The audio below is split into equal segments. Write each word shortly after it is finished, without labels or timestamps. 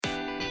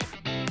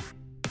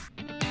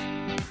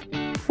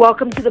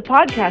Welcome to the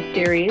podcast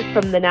series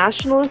from the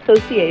National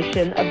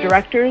Association of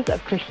Directors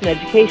of Christian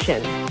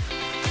Education.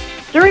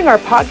 During our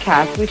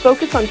podcast, we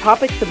focus on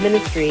topics of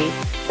ministry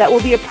that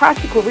will be a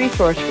practical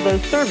resource for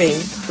those serving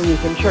the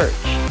Lutheran Church.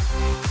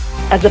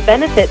 As a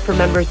benefit for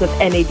members of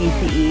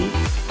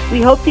NADCE,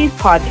 we hope these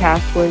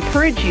podcasts will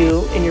encourage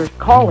you in your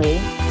calling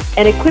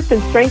and equip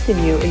and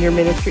strengthen you in your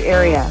ministry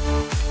area.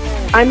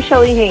 I'm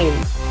Shelli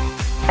Haynes,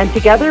 and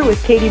together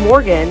with Katie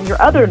Morgan,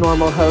 your other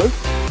normal host,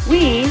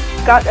 we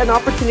got an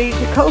opportunity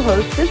to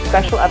co-host this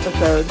special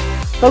episode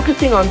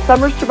focusing on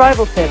summer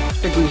survival tips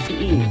for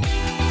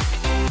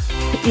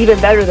DCE. Even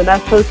better than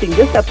us hosting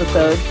this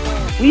episode,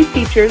 we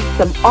featured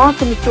some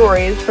awesome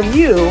stories from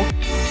you,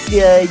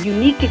 the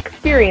unique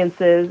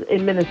experiences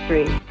in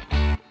ministry.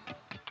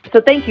 So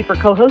thank you for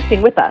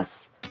co-hosting with us.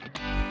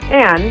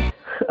 And,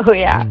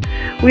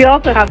 we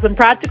also have some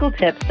practical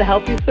tips to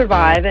help you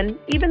survive and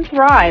even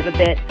thrive a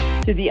bit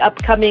through the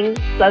upcoming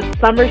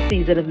summer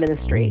season of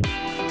ministry.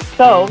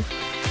 So,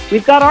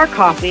 we've got our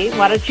coffee.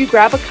 Why don't you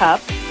grab a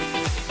cup?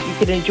 You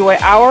can enjoy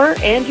our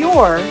and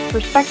your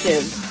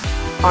perspectives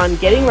on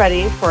getting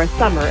ready for a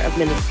summer of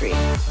ministry.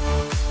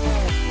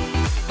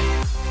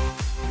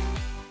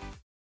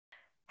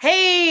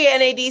 Hey,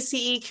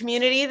 NADCE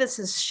community. This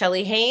is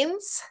Shelli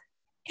Haynes.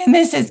 And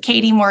this is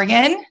Katie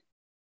Morgan.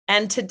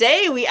 And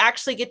today we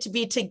actually get to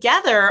be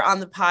together on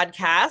the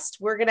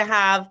podcast. We're going to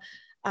have,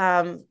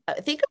 I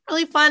think, a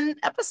really fun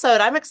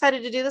episode. I'm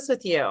excited to do this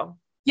with you.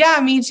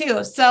 Yeah, me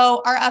too.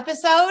 So our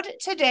episode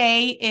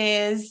today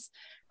is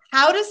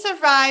how to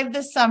survive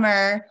the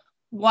summer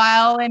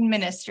while in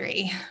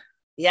ministry.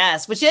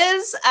 Yes, which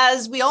is,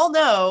 as we all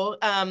know,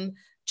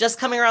 just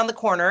coming around the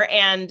corner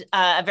and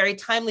a very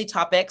timely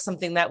topic,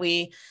 something that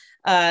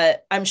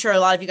I'm sure a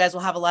lot of you guys will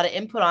have a lot of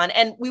input on.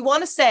 And we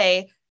want to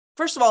say,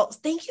 first of all,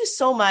 thank you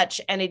so much,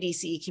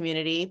 NADCE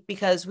community,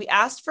 because we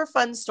asked for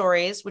fun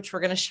stories, which we're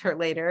going to share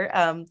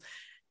later.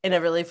 In a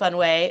really fun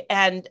way.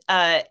 And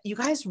you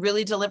guys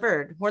really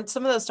delivered.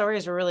 Some of those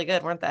stories were really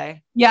good, weren't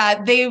they?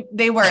 Yeah,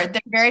 they were.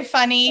 They're very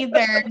funny.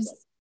 There's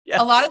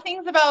a lot of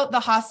things about the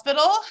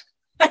hospital.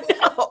 I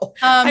know.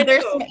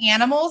 There's some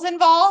animals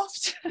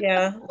involved.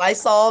 Yeah.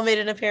 Lysol made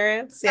an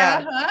appearance.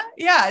 Yeah.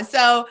 Yeah.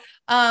 So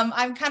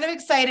I'm kind of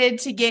excited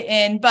to get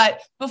in. But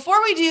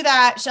before we do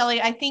that, Shelli,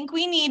 I think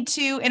we need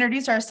to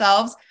introduce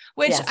ourselves,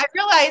 which I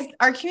realize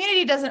our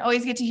community doesn't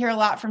always get to hear a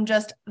lot from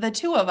just the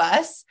two of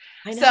us.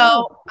 I know.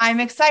 So I'm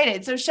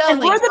excited. So Shelli, and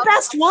we're the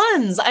best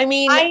ones. I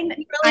mean, I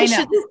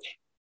know.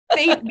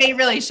 They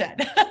really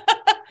should.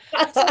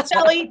 So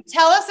Shelli,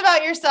 tell us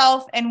about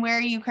yourself and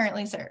where you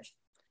currently serve.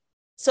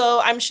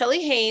 So I'm Shelli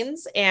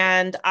Haynes,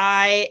 and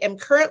I am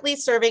currently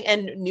serving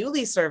and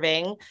newly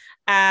serving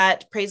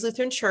at Praise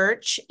Lutheran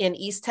Church in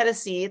East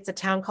Tennessee. It's a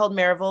town called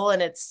Maryville,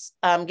 and it's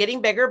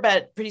getting bigger,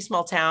 but pretty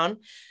small town.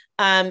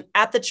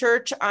 At the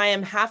church, I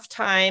am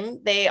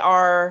half-time.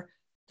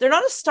 They're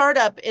not a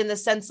startup in the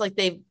sense like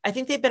I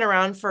think they've been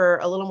around for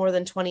a little more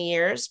than 20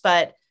 years,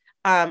 but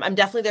I'm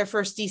definitely their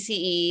first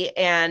DCE,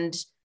 and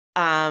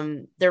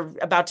they're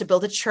about to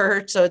build a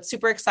church. So it's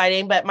super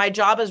exciting, but my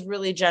job is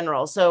really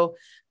general. So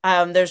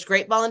there's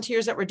great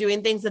volunteers that were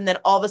doing things, and then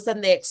all of a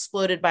sudden they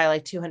exploded by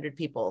like 200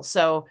 people.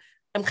 So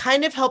I'm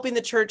kind of helping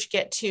the church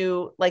get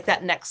to like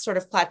that next sort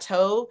of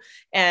plateau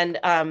and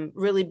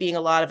really being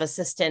a lot of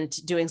assistant,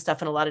 doing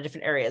stuff in a lot of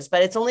different areas,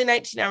 but it's only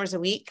 19 hours a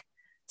week.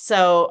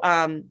 So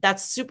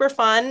that's super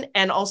fun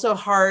and also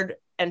hard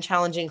and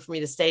challenging for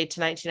me to stay to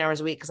 19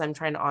 hours a week because I'm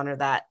trying to honor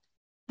that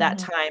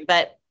time.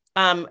 But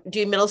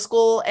doing middle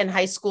school and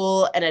high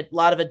school and a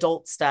lot of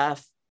adult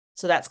stuff.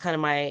 So that's kind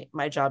of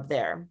my job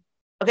there.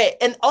 Okay.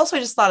 And also I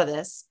just thought of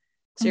this.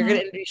 So you're going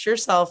to introduce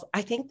yourself.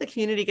 I think the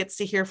community gets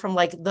to hear from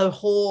like the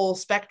whole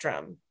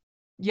spectrum.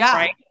 Yeah.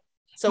 Right.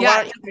 So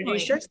why don't you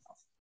introduce yourself?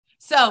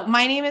 So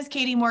my name is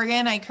Katie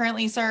Morgan. I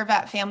currently serve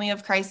at Family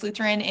of Christ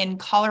Lutheran in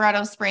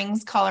Colorado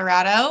Springs,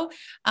 Colorado.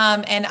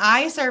 And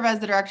I serve as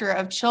the director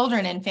of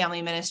children and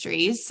family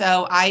ministries.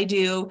 So I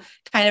do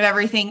kind of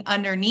everything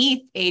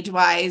underneath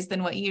age-wise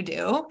than what you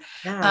do.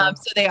 Yeah.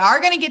 So they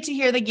are going to get to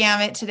hear the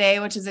gamut today,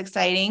 which is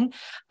exciting.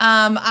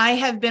 I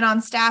have been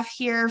on staff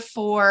here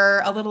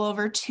for a little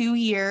over 2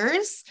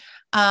 years.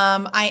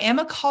 I am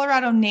a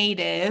Colorado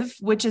native,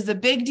 which is a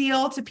big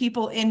deal to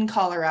people in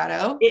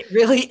Colorado. It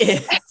really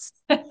is.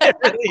 It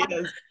really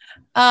is.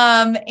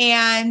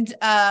 And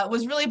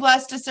was really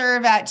blessed to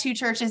serve at 2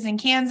 churches in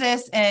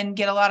Kansas and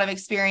get a lot of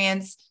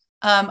experience.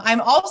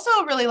 I'm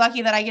also really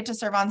lucky that I get to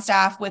serve on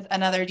staff with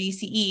another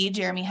DCE,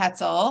 Jeremy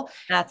Hetzel.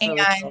 That's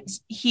really cool.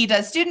 He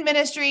does student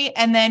ministry.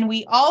 And then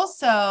we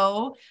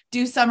also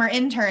do summer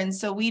interns.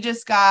 So we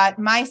just got,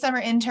 my summer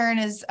intern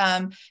is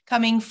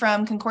coming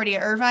from Concordia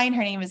Irvine.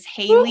 Her name is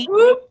Haley.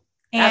 Whoop, whoop.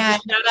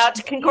 And shout out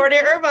to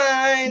Concordia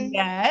Irvine.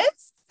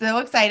 Yes. So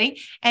exciting.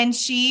 And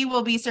she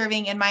will be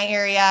serving in my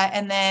area.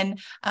 And then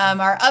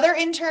our other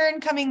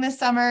intern coming this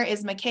summer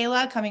is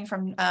Michaela, coming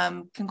from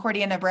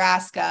Concordia,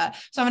 Nebraska.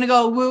 So I'm going to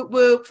go whoop,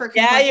 whoop for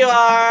Concordia. Yeah, you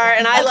are.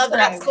 And I love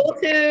that school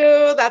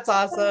too. That's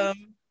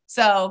awesome.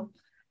 So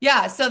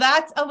Yeah, so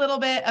that's a little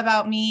bit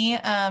about me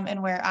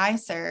and where I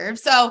serve.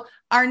 So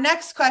our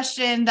next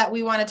question that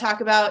we want to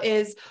talk about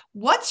is,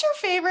 what's your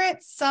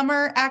favorite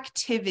summer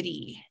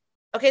activity?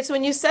 Okay, so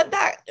when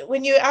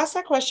you asked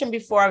that question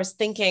before, I was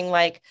thinking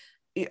like,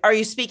 are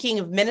you speaking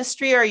of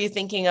ministry or are you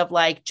thinking of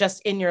like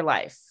just in your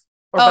life?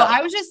 Or both?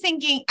 I was just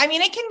thinking, I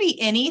mean, it can be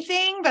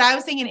anything, but I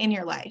was thinking in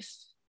your life.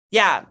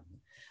 Yeah.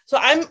 So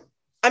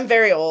I'm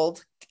very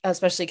old,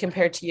 especially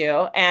compared to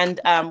you. And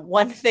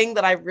one thing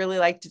that I really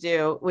like to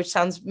do, which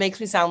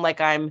makes me sound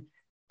like I'm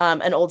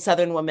an old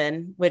Southern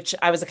woman, which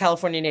I was a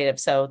California native,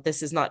 so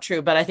this is not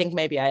true, but I think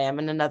maybe I am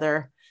in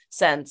another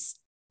sense.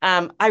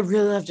 I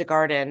really love to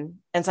garden.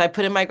 And so I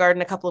put in my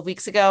garden a couple of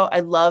weeks ago.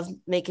 I love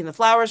making the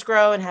flowers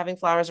grow and having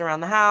flowers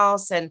around the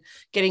house and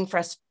getting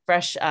fresh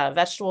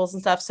vegetables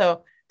and stuff.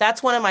 So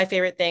that's one of my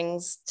favorite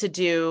things to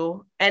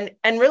do. And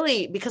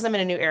really, because I'm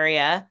in a new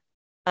area,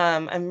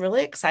 I'm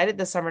really excited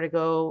this summer to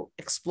go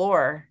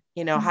explore,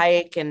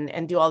 hike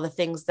and do all the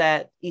things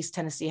that East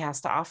Tennessee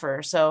has to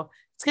offer. So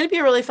it's going to be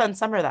a really fun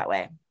summer that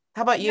way.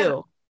 How about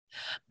you?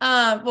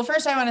 Well,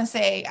 first I want to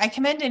say I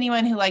commend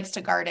anyone who likes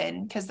to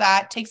garden because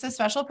that takes a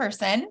special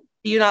person.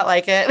 Do you not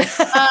like it?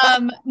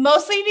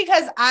 Mostly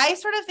because I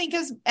sort of think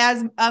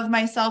as of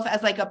myself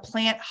as like a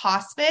plant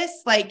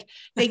hospice, like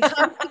they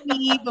come to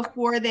me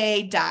before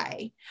they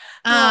die.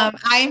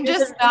 I'm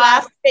just the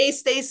last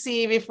face they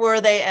see before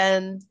they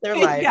end their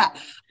life. Yeah.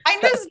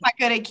 I'm just not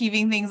good at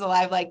keeping things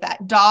alive like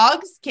that.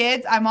 Dogs,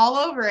 kids, I'm all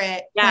over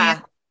it. Yeah.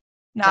 Plants,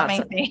 not my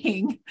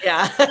thing.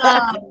 Yeah.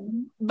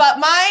 But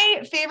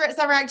my favorite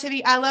summer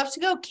activity, I love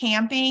to go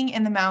camping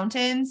in the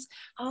mountains.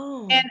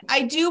 Oh. And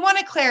I do want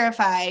to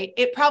clarify,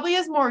 it probably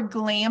is more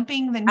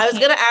glamping than I was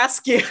going to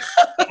ask you.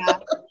 Yeah.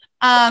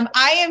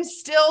 I am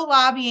still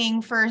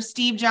lobbying for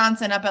Steve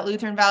Johnson up at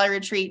Lutheran Valley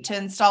Retreat to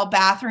install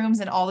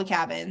bathrooms in all the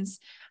cabins.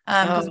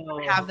 Because we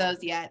don't have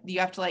those yet. You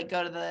have to like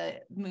go to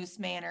the Moose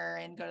Manor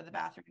and go to the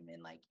bathroom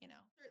in like,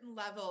 certain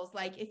levels.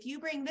 Like if you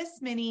bring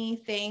this many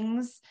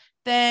things,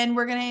 then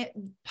we're going to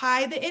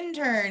pie the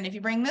intern. If you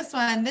bring this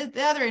one,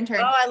 the other intern.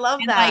 Oh, I love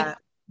that. Like,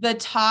 the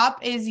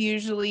top is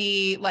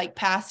usually like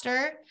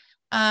pastor,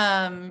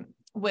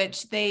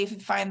 which they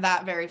find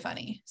that very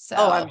funny. So,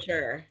 I'm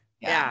sure.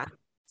 Yeah.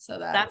 So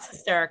that's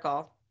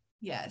hysterical.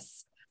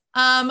 Yes.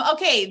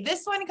 Okay.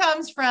 This one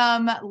comes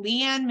from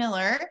LeAnn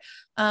Miller.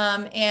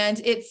 And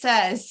it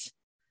says,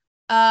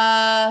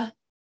 oh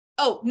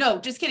no,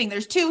 just kidding.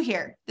 There's two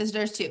here.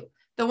 There's two.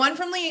 The one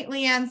from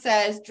LeAnn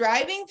says,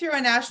 driving through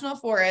a national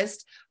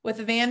forest with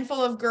a van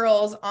full of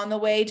girls on the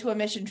way to a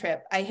mission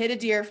trip. I hit a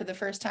deer for the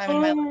first time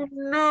in my life.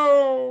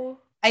 No.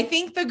 I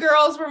think the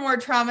girls were more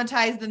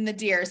traumatized than the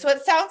deer. So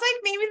it sounds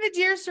like maybe the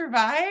deer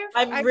survived.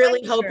 I'm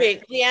really hoping.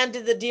 Sure. LeAnn,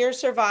 did the deer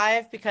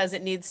survive? Because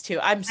it needs to.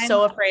 I'm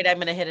so afraid I'm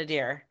going to hit a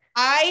deer.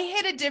 I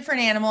hit a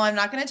different animal. I'm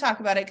not going to talk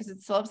about it because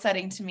it's still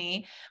upsetting to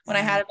me when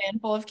I had a van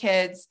full of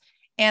kids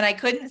and I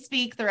couldn't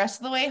speak the rest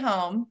of the way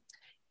home.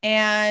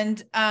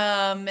 And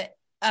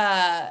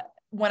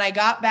when I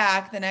got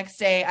back the next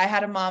day, I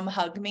had a mom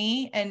hug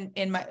me and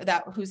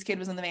whose kid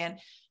was in the van.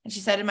 And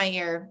she said in my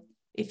ear,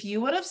 if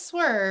you would have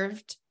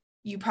swerved,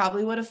 you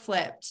probably would have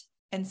flipped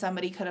and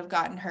somebody could have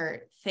gotten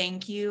hurt.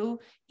 Thank you.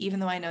 Even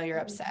though I know you're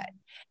upset.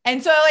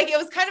 And so like, it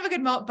was kind of a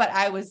good moment, but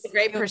I was a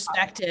great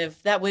perspective.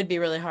 That would be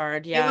really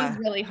hard. Yeah. It was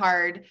really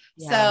hard.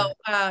 Yeah.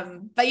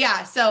 So, but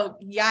yeah, so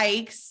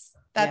yikes.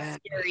 That's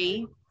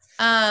scary.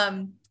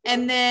 And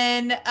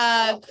then,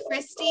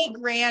 Christy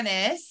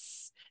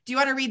Granis, do you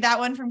want to read that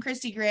one from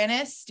Christy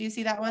Granis? Do you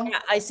see that one?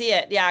 Yeah, I see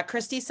it. Yeah.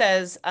 Christy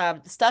says,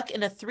 stuck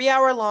in a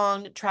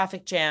 3-hour-long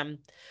traffic jam.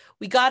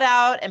 We got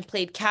out and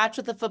played catch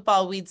with the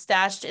football we'd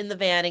stashed in the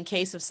van in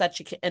case of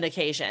such an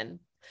occasion.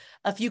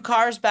 A few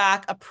cars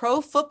back, a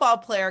pro football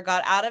player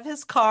got out of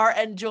his car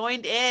and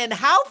joined in.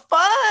 How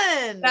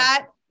fun!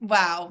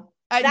 Wow.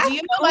 Do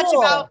you know much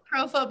about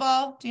pro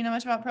football? Do you know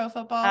much about pro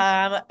football?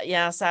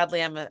 Yeah,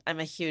 sadly, I'm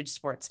a huge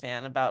sports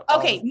fan about.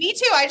 Okay, me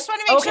too. I just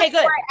want to make sure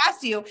before I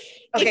asked you,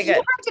 if you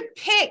had to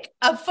pick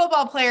a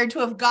football player to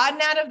have gotten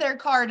out of their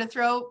car to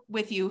throw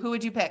with you, who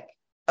would you pick?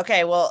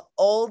 Okay, well,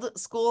 old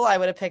school, I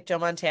would have picked Joe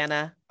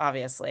Montana,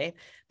 obviously.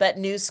 But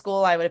new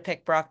school, I would have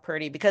picked Brock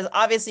Purdy because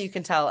obviously you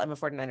can tell I'm a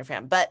 49er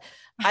fan. But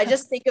I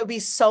just think it would be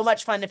so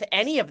much fun if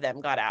any of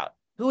them got out.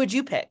 Who would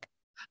you pick?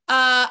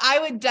 I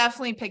would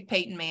definitely pick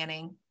Peyton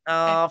Manning.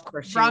 Oh, of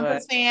course you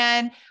Broncos would.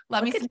 fan.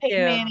 Love me some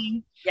Peyton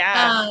Manning.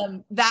 Yeah.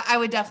 That I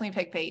would definitely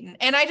pick Peyton.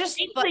 And I just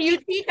he's the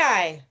UT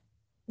guy.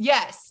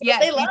 Yes.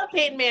 They love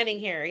Peyton Manning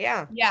here.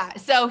 Yeah. Yeah.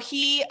 So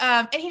he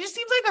and he just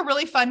seems like a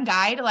really fun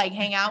guy to like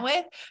hang out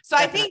with. So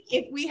definitely. I think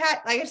if we had,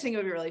 I just think it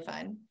would be really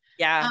fun.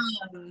 Yeah.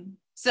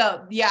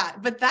 So yeah,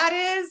 but that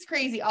is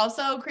crazy.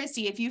 Also,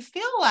 Christy, if you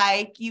feel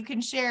like you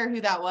can share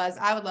who that was,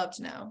 I would love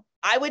to know.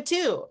 I would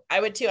too. I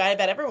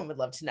bet everyone would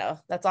love to know.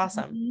 That's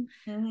awesome.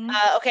 Mm-hmm.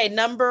 Okay.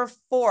 Number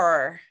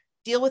 4,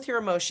 deal with your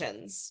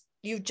emotions.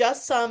 You've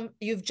just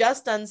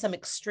done some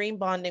extreme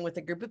bonding with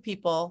a group of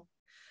people,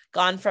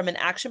 gone from an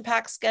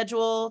action-packed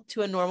schedule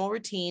to a normal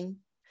routine,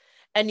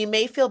 and you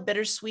may feel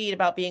bittersweet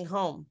about being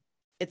home.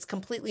 it's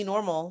completely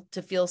normal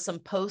to feel some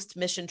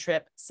post-mission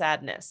trip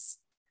sadness.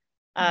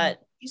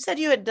 You said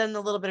you had done a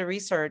little bit of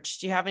research.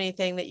 Do you have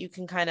anything that you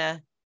can kind of...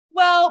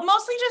 Well,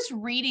 mostly just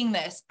reading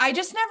this. I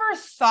just never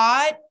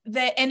thought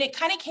that, and it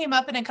kind of came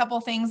up in a couple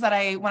of things that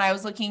when I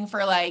was looking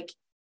for like,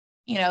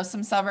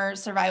 some summer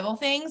survival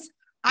things,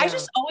 I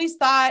just always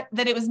thought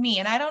that it was me,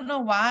 and I don't know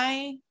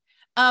why.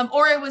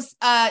 Or it was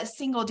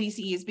single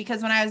DCEs,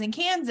 because when I was in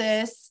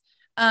Kansas,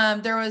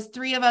 there was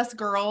 3 of us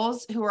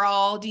girls who were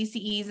all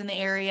DCEs in the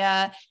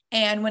area.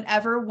 And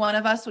whenever one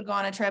of us would go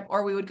on a trip,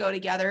 or we would go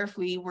together if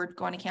we were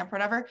going to camp or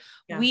whatever,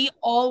 we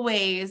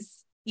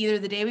always, either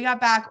the day we got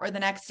back or the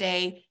next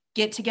day,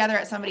 get together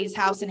at somebody's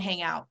house and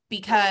hang out,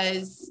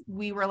 because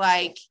we were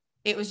like,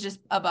 it was just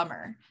a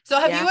bummer. So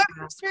have you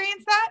ever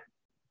experienced that?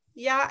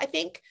 Yeah, I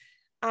think,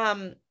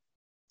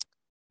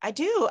 I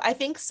do. I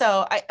think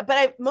so.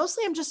 But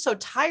mostly I'm just so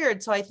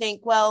tired. So I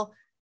think, well,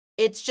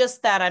 it's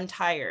just that I'm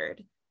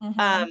tired.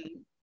 Mm-hmm.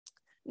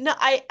 No,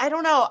 I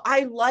don't know.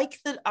 I like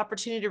the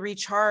opportunity to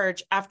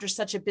recharge after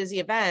such a busy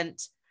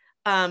event.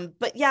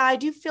 But yeah, I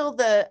do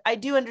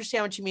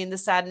understand what you mean. The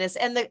sadness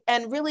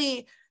and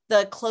really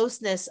the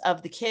closeness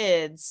of the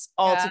kids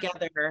all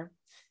together.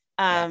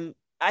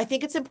 I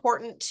think it's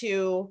important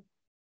to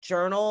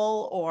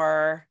journal,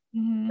 or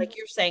like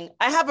you're saying,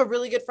 I have a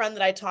really good friend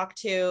that I talk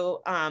to,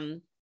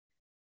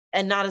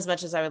 and not as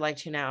much as I would like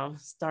to now.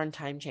 It's darn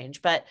time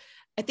change. But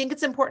I think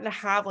it's important to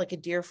have like a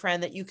dear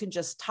friend that you can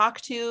just talk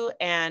to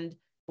and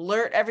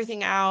blurt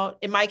everything out.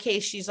 In my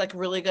case, she's like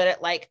really good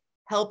at like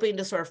helping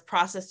to sort of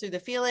process through the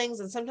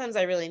feelings. And sometimes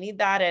I really need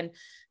that.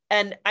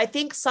 And I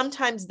think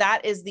sometimes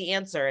that is the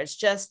answer. It's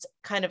just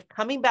kind of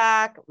coming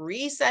back,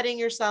 resetting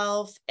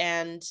yourself,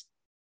 and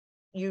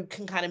you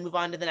can kind of move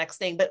on to the next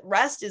thing. But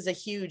rest is a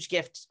huge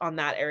gift on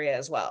that area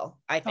as well,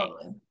 I think.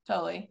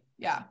 Totally.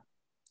 Yeah.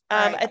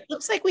 Right. It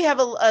looks like we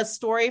have a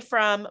story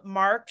from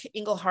Mark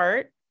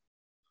Engelhardt.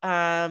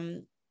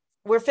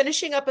 We're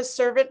finishing up a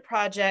servant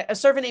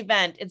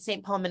event in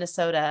St. Paul,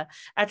 Minnesota.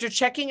 After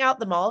checking out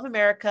the Mall of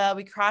America,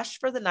 we crashed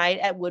for the night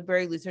at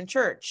Woodbury Lutheran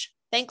Church.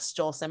 Thanks,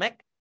 Joel Simic.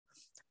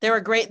 They were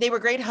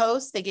great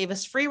hosts. They gave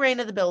us free reign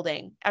of the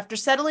building. After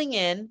settling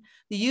in,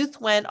 the youth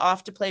went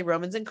off to play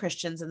Romans and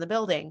Christians in the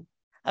building.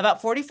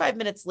 About 45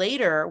 minutes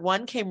later,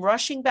 one came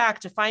rushing back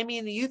to find me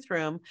in the youth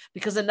room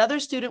because another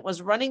student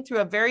was running through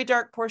a very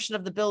dark portion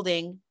of the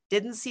building,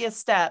 didn't see a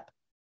step,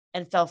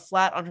 and fell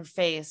flat on her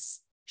face.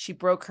 She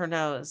broke her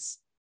nose.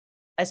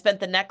 I spent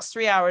the next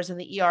 3 hours in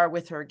the ER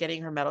with her,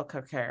 getting her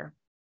medical care.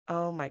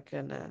 Oh my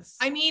goodness.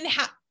 I mean,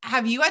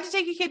 have you had to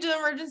take a kid to the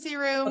emergency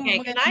room? Okay,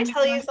 can I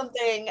tell you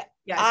something?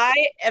 Yes.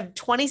 I have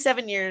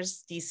 27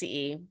 years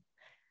DCE.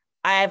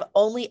 I have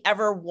only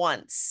ever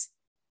once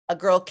a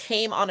girl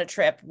came on a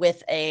trip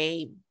with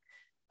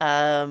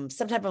some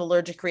type of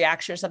allergic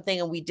reaction or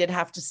something, and we did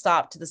have to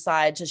stop to the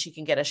side so she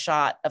can get a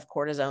shot of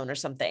cortisone or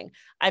something.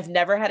 I've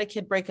never had a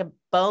kid break a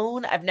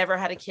bone. I've never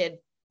had a kid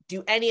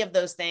do any of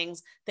those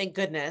things. Thank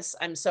goodness.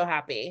 I'm so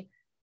happy.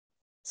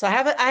 So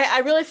I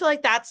really feel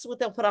like that's what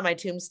they'll put on my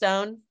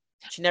tombstone.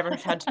 She never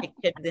had to take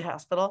a kid to the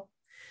hospital.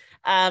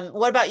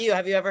 What about you?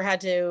 Have you ever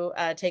had to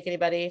take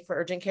anybody for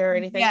urgent care or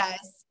anything?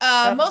 Yes.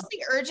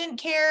 Mostly urgent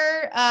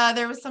care.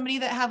 There was somebody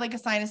that had like a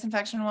sinus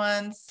infection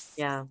once.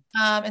 Yeah.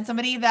 And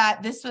somebody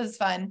this was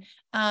fun.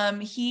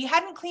 He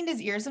hadn't cleaned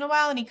his ears in a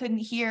while and he couldn't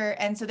hear.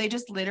 And so they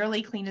just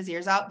literally cleaned his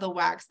ears out. The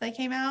wax that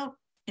came out,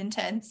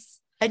 intense.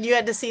 And you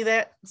had to see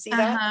that?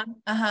 I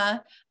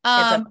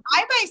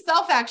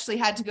myself actually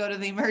had to go to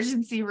the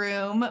emergency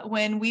room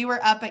when we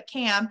were up at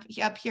camp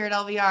up here at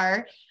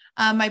LVR.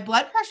 My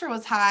blood pressure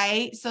was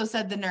high, so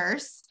said the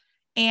nurse.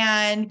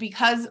 And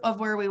because of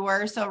where we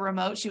were so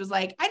remote, she was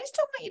like, I just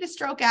don't want you to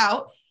stroke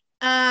out.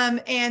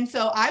 And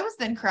so I was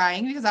then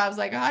crying because I was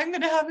like, I'm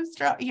going to have a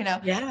stroke,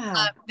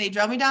 Yeah. They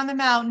drove me down the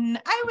mountain.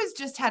 I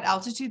just had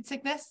altitude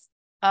sickness.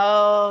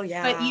 Oh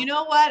yeah. But you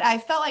know what? I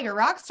felt like a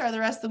rock star the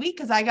rest of the week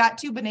because I got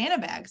 2 banana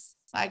bags.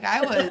 Like I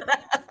was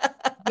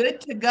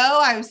good to go.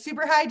 I was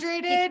super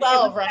hydrated.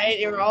 12, right?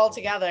 You were all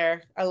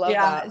together. I love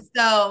that.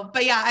 So,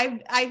 but yeah,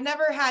 I've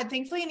never had,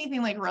 thankfully,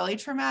 anything like really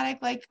traumatic,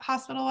 like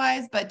hospital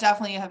wise, but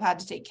definitely have had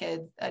to take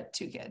 2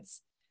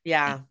 kids.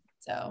 Yeah.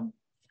 So,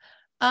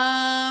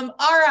 all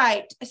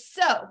right.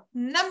 So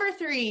number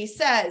 3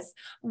 says,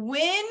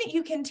 when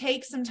you can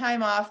take some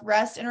time off,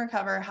 rest and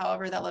recover,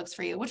 however that looks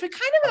for you, which we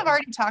kind of have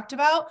already talked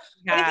about.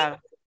 Yeah. But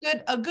I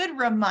think a good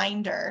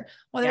reminder,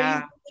 whether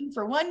you've been in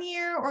for 1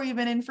 year or you've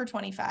been in for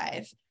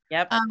 25.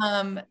 Yep.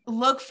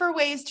 Look for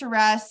ways to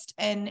rest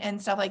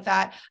and stuff like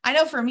that. I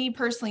know for me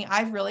personally,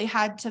 I've really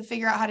had to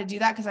figure out how to do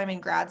that because I'm in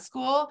grad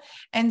school.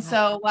 And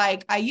so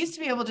like, I used to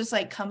be able to just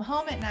like come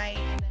home at night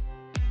and then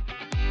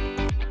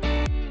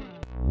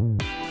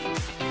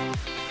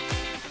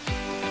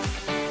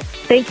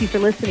Thank you for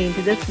listening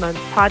to this month's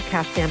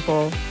podcast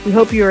sample. We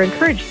hope you are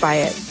encouraged by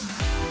it.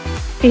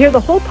 To hear the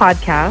whole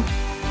podcast,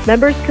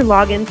 members can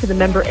log into the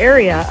member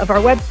area of our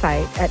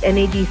website at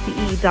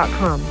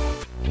nadce.com.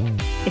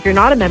 If you're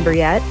not a member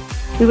yet,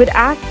 we would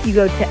ask you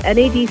go to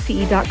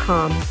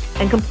nadce.com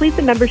and complete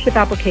the membership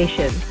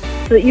application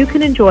so that you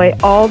can enjoy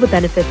all the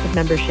benefits of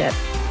membership.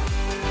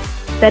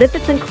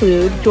 Benefits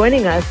include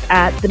joining us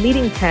at the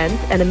Meeting Tent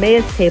and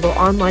Emmaus Table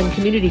online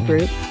community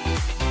groups,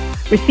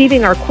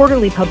 receiving our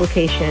quarterly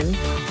publication,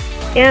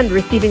 and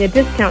receiving a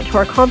discount to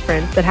our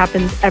conference that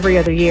happens every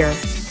other year.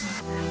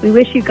 We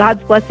wish you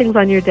God's blessings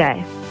on your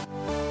day.